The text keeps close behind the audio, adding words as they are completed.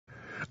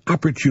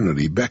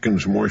Opportunity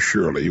beckons more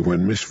surely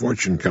when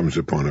misfortune comes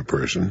upon a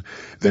person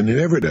than it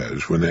ever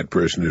does when that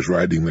person is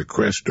riding the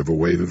crest of a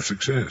wave of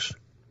success.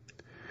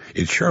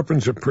 It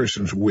sharpens a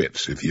person's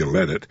wits, if you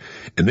let it,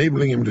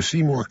 enabling him to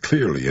see more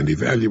clearly and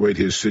evaluate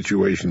his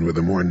situation with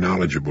a more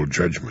knowledgeable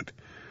judgment.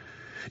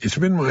 It's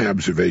been my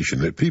observation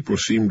that people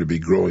seem to be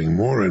growing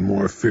more and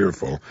more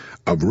fearful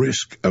of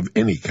risk of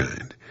any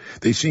kind.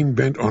 They seem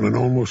bent on an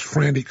almost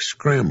frantic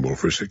scramble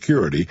for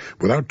security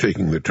without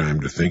taking the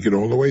time to think it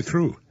all the way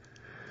through.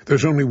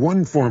 There's only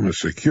one form of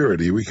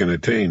security we can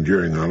attain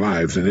during our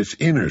lives, and it's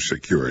inner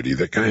security,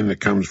 the kind that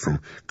comes from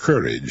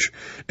courage,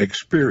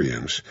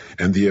 experience,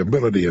 and the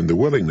ability and the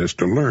willingness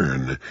to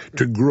learn,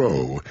 to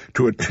grow,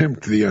 to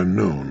attempt the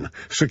unknown.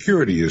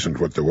 Security isn't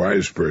what the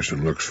wise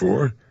person looks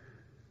for.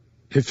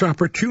 It's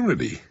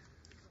opportunity.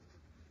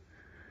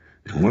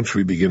 And once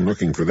we begin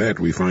looking for that,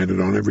 we find it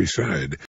on every side.